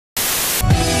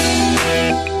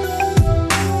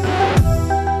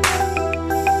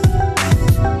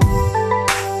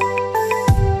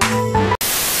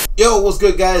Yo, what's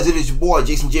good, guys? It is your boy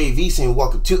Jason JV saying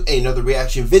welcome to another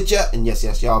reaction video. And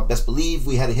yes, y'all best believe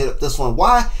we had to hit up this one.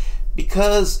 Why?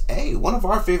 Because hey, one of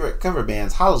our favorite cover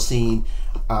bands, Halocene,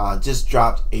 just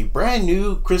dropped a brand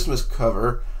new Christmas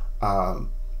cover.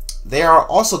 They are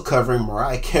also covering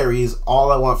Mariah Carey's "All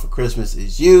I Want for Christmas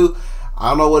Is You." I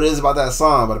don't know what it is about that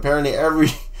song, but apparently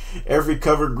every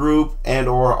cover group and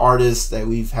or artist that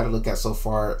we've had a look at so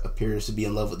far appears to be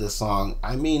in love with this song.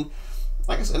 I mean,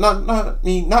 like I said,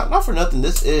 not for nothing,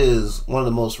 this is one of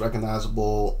the most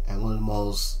recognizable and one of the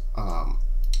most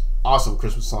awesome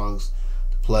Christmas songs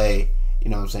to play, you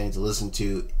know what I'm saying, to listen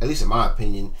to, at least in my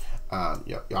opinion.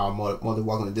 Y'all more than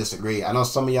welcome to disagree. I know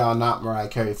some of y'all are not Mariah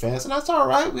Carey fans, and that's all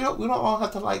right. We don't all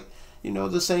have to like, you know,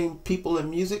 the same people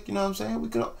in music, you know what I'm saying? We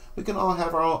can all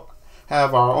have our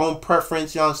own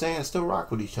preference, you know what I'm saying, and still rock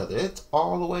with each other. It's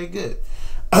all the way good.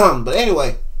 But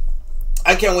anyway,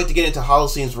 I can't wait to get into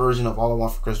Halocene's version of "All I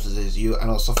Want for Christmas Is You." I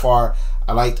know so far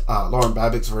I liked Lauren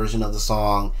Babbitt's version of the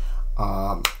song.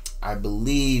 I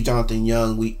believe Jonathan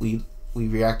Young, we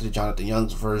reacted to Jonathan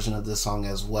Young's version of this song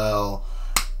as well.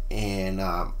 And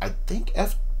I think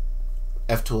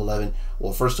F211,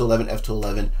 well, First to 11,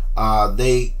 F211, I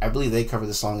believe they covered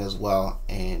the song as well.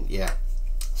 And yeah,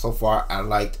 so far I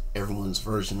liked everyone's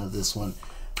version of this one.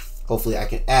 Hopefully I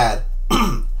can add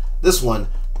this one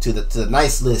to the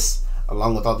nice list,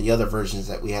 along with all the other versions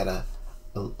that we had a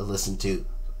listen to.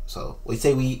 So we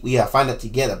say we find that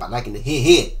together by liking the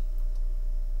hit.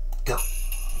 Go.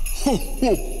 Ho,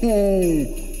 ho, ho.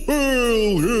 Hell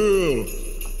yeah.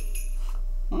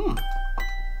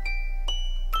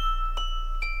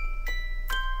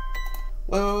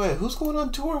 Wait, who's going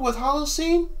on tour with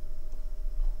Halocene?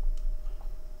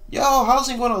 Yo,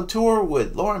 Halocene going on tour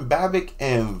with Lauren Babbitt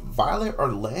and Violet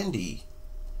Orlandi,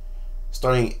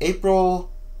 starting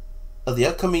April of the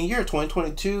upcoming year,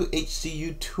 2022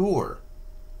 HCU tour.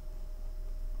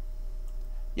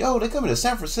 Yo, they coming to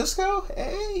San Francisco?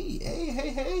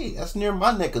 Hey, that's near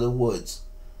my neck of the woods.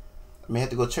 I may have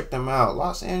to go check them out.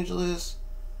 Los Angeles,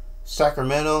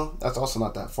 Sacramento, that's also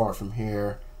not that far from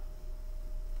here.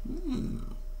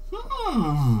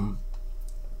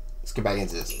 Let's get back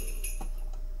into this.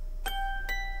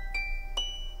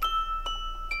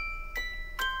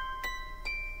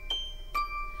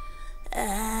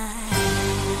 I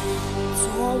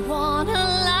don't want a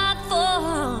lot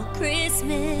for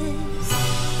Christmas.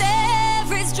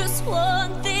 There is just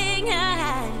one thing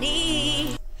I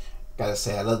need. Gotta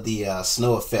say, I love the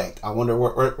snow effect. I wonder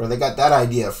where they got that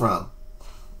idea from.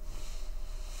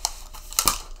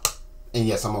 And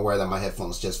yes, I'm aware that my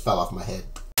headphones just fell off my head.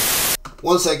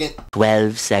 1 second.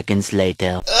 12 seconds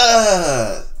later.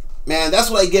 Man, that's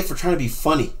what I get for trying to be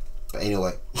funny. But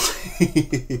anyway.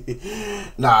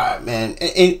 Nah, man.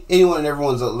 Anyone and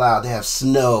everyone's allowed to have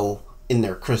snow in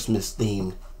their Christmas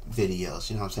themed videos.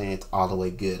 You know what I'm saying? It's all the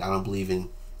way good. I don't believe in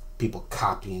people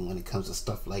copying when it comes to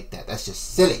stuff like that. That's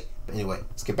just silly. But anyway,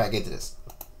 let's get back into this.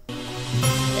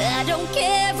 I don't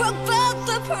care about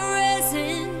the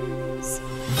presents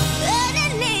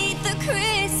underneath the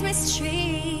Christmas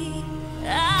tree.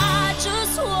 I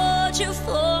just want you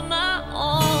for my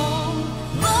own,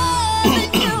 more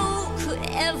than you could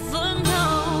ever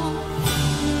know.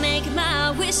 Make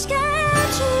my wish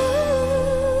come true.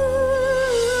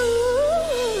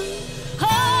 All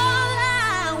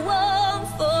I want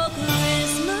for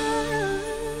Christmas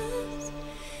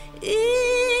is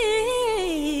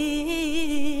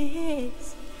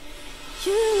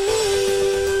you.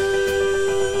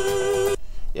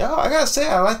 Yo, I gotta say,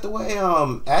 I like the way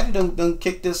Addie done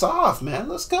kicked this off, man.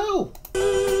 Let's go.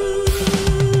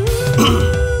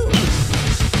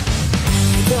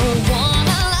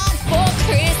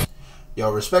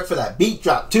 Yo, respect for that beat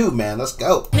drop too, man. Let's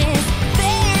go. There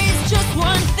is just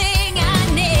one thing I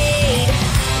need.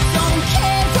 Don't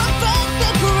care about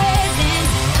the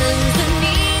presents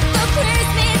underneath the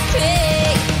Christmas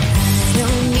tree.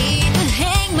 Don't need to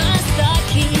hang my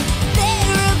stocking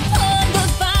there upon the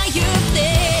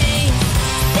fireplace.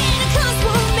 Santa Claus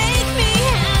will make me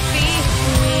happy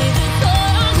with a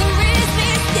thought on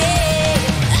Christmas Day.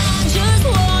 I just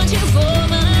want you for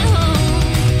my home,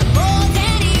 more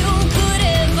than you could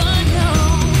ever know.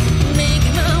 Make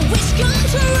my wish come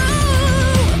true.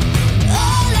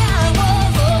 All I want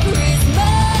for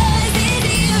Christmas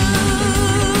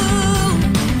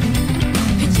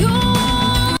is you.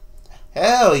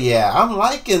 Hell yeah, I'm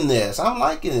liking this. I'm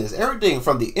liking this. Everything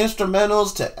from the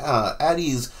instrumentals to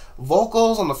Addie's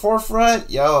vocals on the forefront.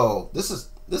 Yo, this is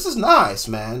nice,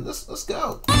 man. Let's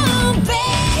go. Oh, baby.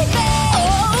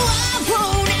 Oh, I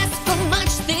won't ask for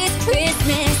much this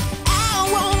Christmas. I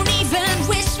won't even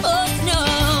wish for snow.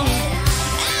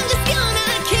 I'm just gonna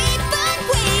keep on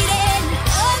waiting.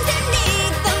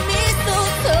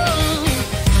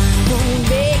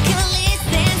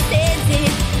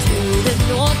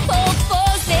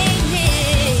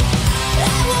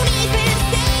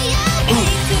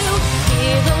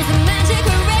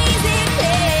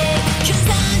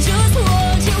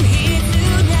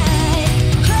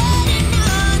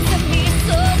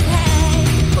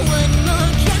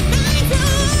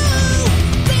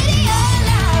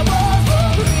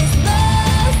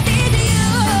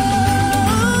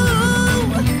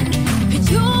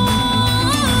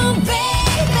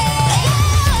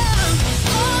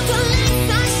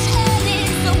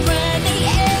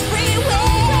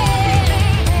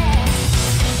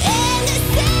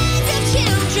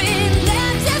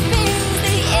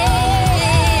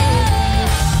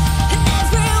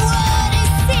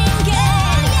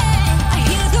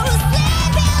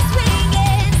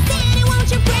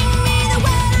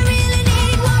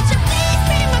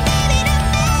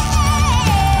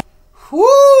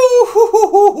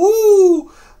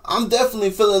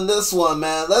 this one,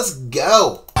 man. Let's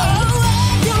go.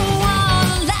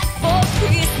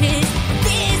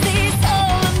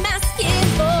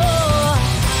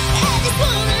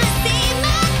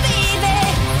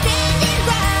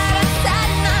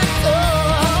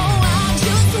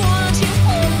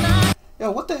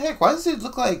 Yo, what the heck? Why does it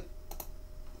look like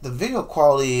the video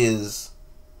quality is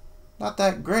not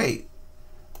that great?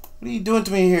 What are you doing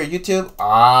to me here, YouTube?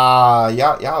 Ah,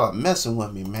 y'all are messing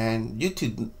with me, man.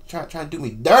 YouTube trying to do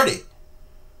me dirty.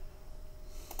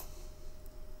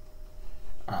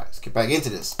 All right, let's get back into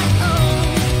this.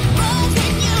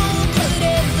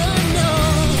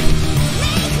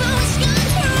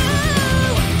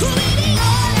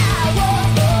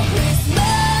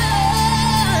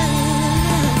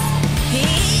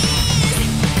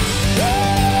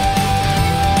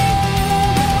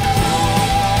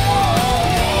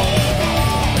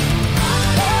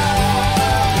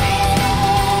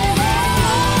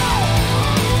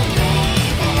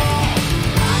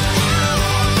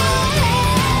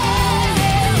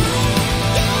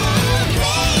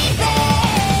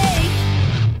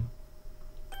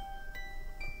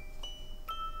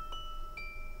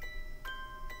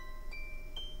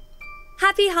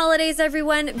 Happy holidays,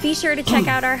 everyone. Be sure to check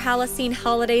out our Halocene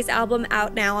Holidays album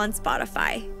out now on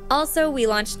Spotify. Also, we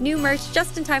launched new merch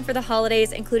just in time for the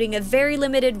holidays, including a very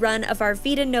limited run of our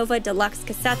Vita Nova Deluxe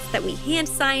cassettes that we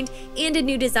hand-signed, and a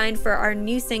new design for our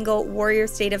new single, Warrior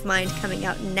State of Mind, coming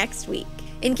out next week.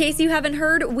 In case you haven't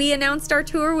heard, we announced our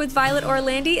tour with Violet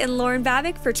Orlandi and Lauren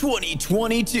Babic for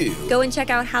 2022. Go and check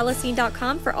out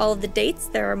halocene.com for all of the dates.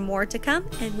 There are more to come,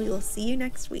 and we will see you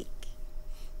next week.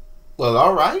 Well,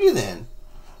 alrighty then.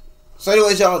 So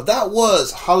anyways, y'all, that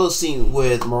was Halocene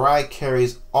with Mariah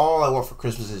Carey's All I Want for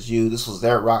Christmas Is You. This was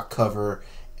their rock cover,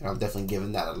 and I'm definitely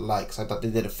giving that a like. So I thought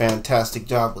they did a fantastic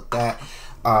job with that.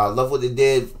 Love what they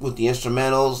did with the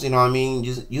instrumentals, you know what I mean?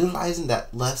 Just utilizing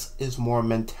that less is more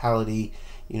mentality,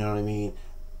 you know what I mean?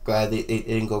 Glad they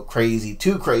didn't go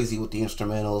too crazy with the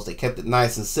instrumentals. They kept it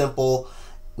nice and simple,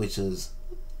 which is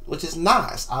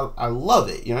nice. I love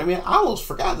it. You know what I mean? I almost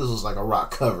forgot this was like a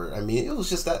rock cover. I mean, it was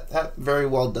just that very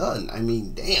well done. I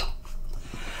mean, damn.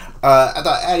 I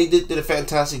thought Addie did a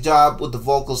fantastic job with the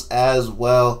vocals as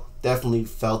well. Definitely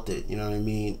felt it. You know what I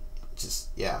mean? Just,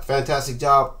 yeah, fantastic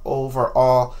job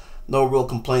overall. No real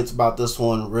complaints about this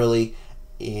one, really.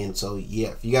 And so, yeah,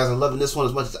 if you guys are loving this one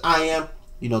as much as I am,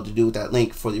 you know what to do with that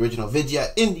link for the original video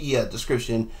in the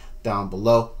description down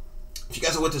below. If you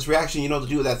guys are with this reaction, you know what to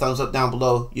do with that thumbs up down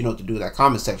below. You know what to do with that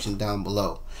comment section down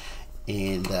below.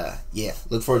 And yeah,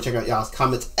 look forward to checking out y'all's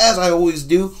comments as I always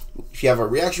do. If you have a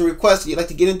reaction request you'd like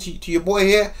to get into to your boy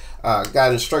here,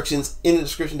 got instructions in the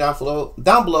description down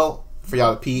below for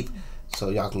y'all to peep, so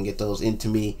y'all can get those into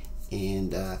me.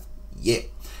 And yeah,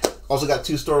 also got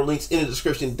 2 store links in the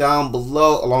description down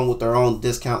below, along with their own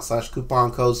discount /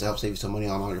 coupon codes to help save you some money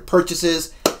on all your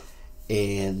purchases.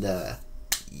 And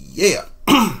yeah.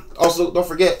 Also, don't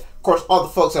forget, of course, all the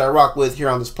folks that I rock with here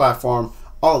on this platform,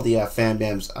 all of the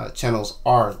FanBam's channels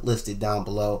are listed down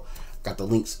below. Got the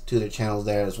links to their channels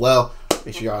there as well.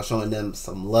 Make sure y'all showing them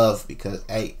some love, because,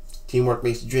 hey, teamwork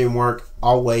makes the dream work.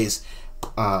 Always.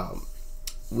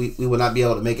 We would not be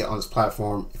able to make it on this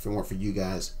platform if it weren't for you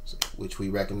guys, which we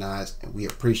recognize and we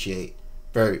appreciate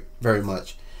very, very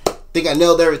much. I think I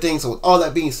nailed everything. So with all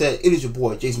that being said, it is your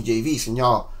boy, Jason JV, and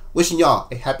y'all, wishing y'all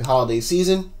a happy holiday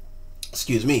season.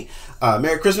 Excuse me.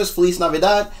 Merry Christmas, Feliz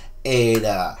Navidad, and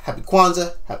Happy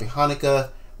Kwanzaa, Happy Hanukkah,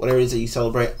 whatever it is that you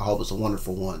celebrate. I hope it's a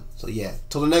wonderful one. So yeah,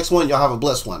 till the next one, y'all have a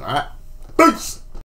blessed one. All right, peace.